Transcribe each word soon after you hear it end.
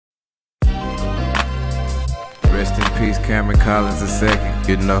peace, Cameron Collins II.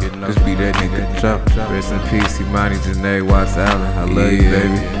 You know, just be that nigga Joe. Rest in peace, Imma Get, Watts Allen. I love you,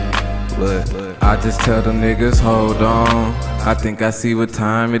 baby. What? I just tell them niggas, hold on. I think I see what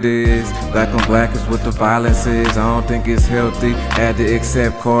time it is. Black on black is what the violence is. I don't think it's healthy. Had to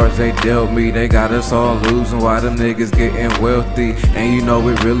accept cards they dealt me. They got us all losing while them niggas getting wealthy. And you know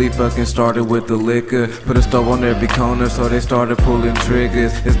it really fucking started with the liquor. Put a stove on every corner so they started pulling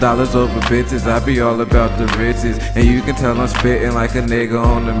triggers. It's dollars over bitches, I be all about the riches. And you can tell I'm spitting like a nigga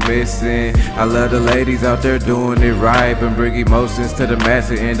on the missing. I love the ladies out there doing it right, but bring emotions to the match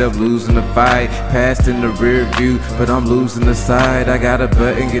and end up losing the fight. Past in the rear view, but I'm losing the side. I got a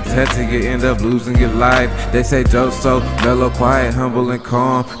button, get touched, you end up losing your life. They say Joe's so mellow, quiet, humble and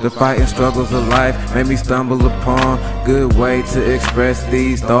calm. The fight and struggles of life made me stumble upon good way to express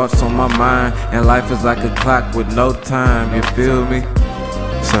these thoughts on my mind. And life is like a clock with no time, you feel me?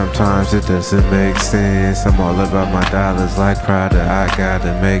 Sometimes it doesn't make sense. I'm all about my dollars like Prada, I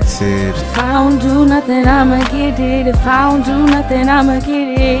gotta make tips. If I don't do nothing, I'ma get it. If I don't do nothing, I'ma get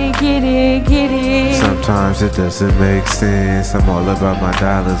it, get it, get it. Sometimes it doesn't make sense. I'm all about my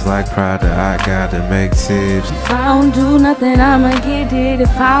dollars like Prada, I gotta make tips. If I don't do nothing, I'ma get it.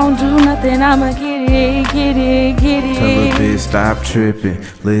 If I don't do nothing, I'ma get it, get it, get it. Tell a bitch stop tripping,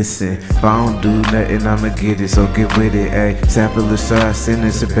 listen. If I don't do nothing, I'ma get it, so get with it, ayy. Sample the sauce, send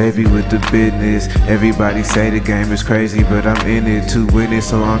it. A baby with the business. Everybody say the game is crazy, but I'm in it to win it,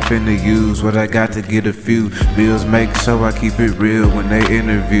 so I'm finna use what I got to get a few bills. Make sure I keep it real when they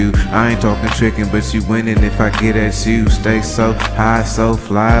interview. I ain't talking tricking, but you winning if I get at you. Stay so high, so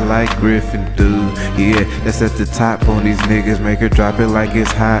fly like Griffin do. Yeah, that's at the top on these niggas. Make her drop it like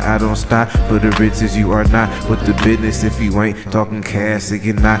it's high. I don't stop for the riches. You are not with the business if you ain't talking cash. So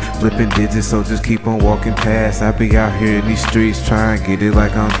you're not flipping digits, so just keep on walking past. I be out here in these streets trying to get it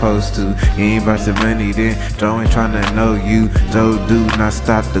like I'm supposed to. You ain't about the money, then Joe ain't tryna know you. Joe do not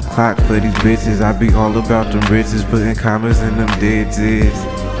stop the clock for these bitches. I be all about them riches, putting commas in them digits.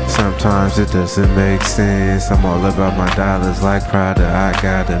 Sometimes it doesn't make sense. I'm all about my dollars like Prada, I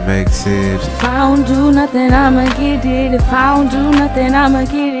gotta make tips. If I don't do nothing, I'ma get it. If I don't do nothing, I'ma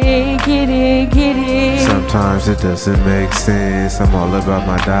get it, get it, get it. Sometimes it doesn't make sense. I'm all about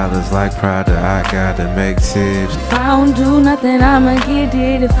my dollars like Prada, I gotta make tips. If I don't do nothing, I'ma get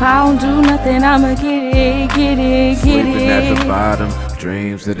it. If I don't do nothing, I'ma get it, get it, get it. Sleeping at the bottom,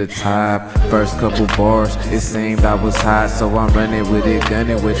 dreams at the top. First couple bars, it seemed I was hot, so I'm running with it,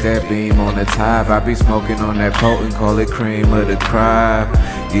 gunning with that beam on the top. I be smoking on that potent, call it cream of the crop.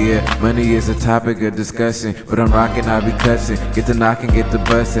 Yeah, money is a topic of discussion, but I'm rocking, I be cussing. Get the knocking, get the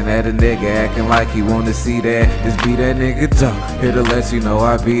busting at a nigga acting like he wanna see that. Just be that nigga Joe, here to let you know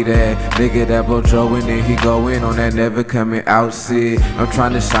I be that nigga that blow Joe and then he go in on that never coming out shit. I'm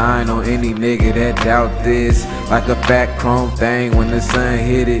trying to shine on any nigga that doubt this, like a fat chrome thing when the sun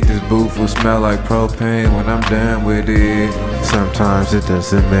hit it. This booth will smell like propane when I'm done with it. Sometimes it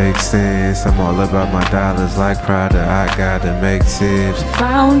doesn't make sense. I'm all about my dollars like Prada, I gotta make tips. If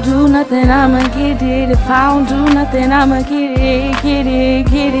I don't do nothing, I'ma get it. If I don't do nothing, I'ma get it, get it,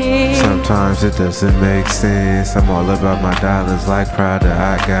 get it. Sometimes it doesn't make sense. I'm all about my dollars like Prada,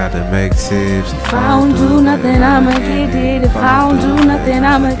 I gotta make tips. If I don't do nothing, I'ma get it. If I don't do nothing,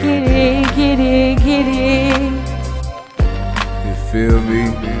 I'ma get it, get it, get it. You feel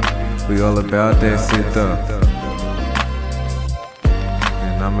me? We all about that shit though.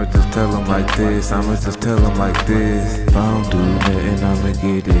 And I'ma just tell them like this, I'ma just tell them like this. If I don't do nothing, I'ma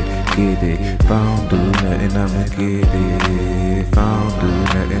get it, get it. If I don't do nothing, I'ma get it. If I don't do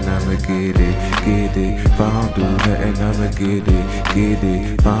nothing, I'ma get it, get it. If I don't do nothing, I'ma get it, get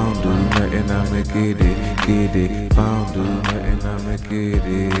it. If I don't do nothing, I'ma get it, get it. If I don't do nothing, I'ma get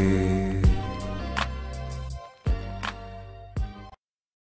it.